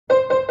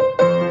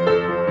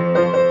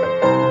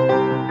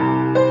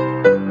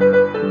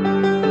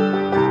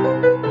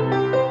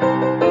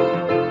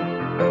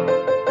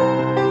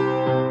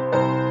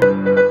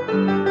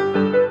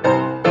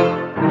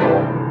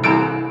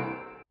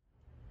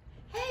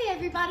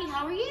everybody,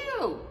 how are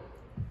you?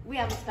 We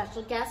have a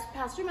special guest,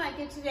 Pastor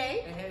Micah,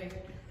 today. Hey.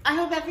 I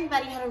hope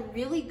everybody had a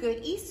really good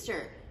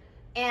Easter.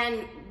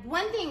 And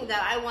one thing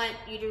that I want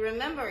you to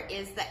remember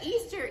is that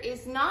Easter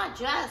is not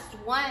just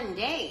one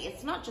day.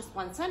 It's not just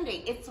one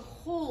Sunday. It's a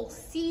whole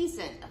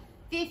season of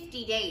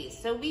 50 days.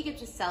 So we get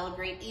to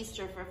celebrate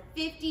Easter for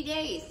 50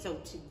 days. So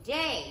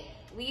today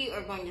we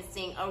are going to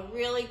sing a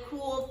really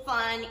cool,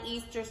 fun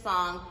Easter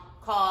song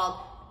called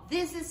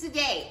This Is the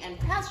Day. And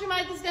Pastor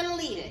Mike is going to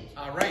lead it.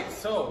 All right,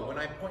 so when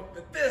I point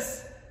that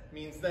this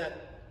means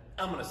that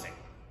I'm going to sing.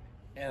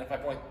 And if I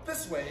point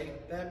this way,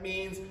 that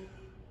means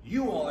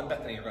you all in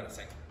Bethany are going to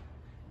sing.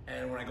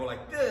 And when I go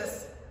like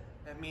this,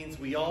 that means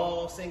we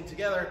all sing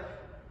together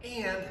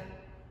and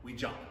we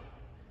jump.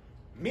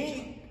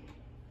 Me,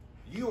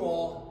 you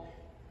all,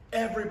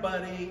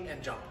 everybody,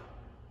 and jump.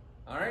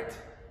 All right?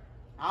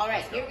 All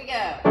right, here we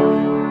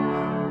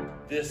go.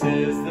 This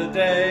is the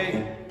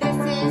day This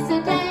is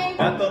the day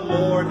that the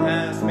Lord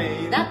has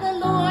made. that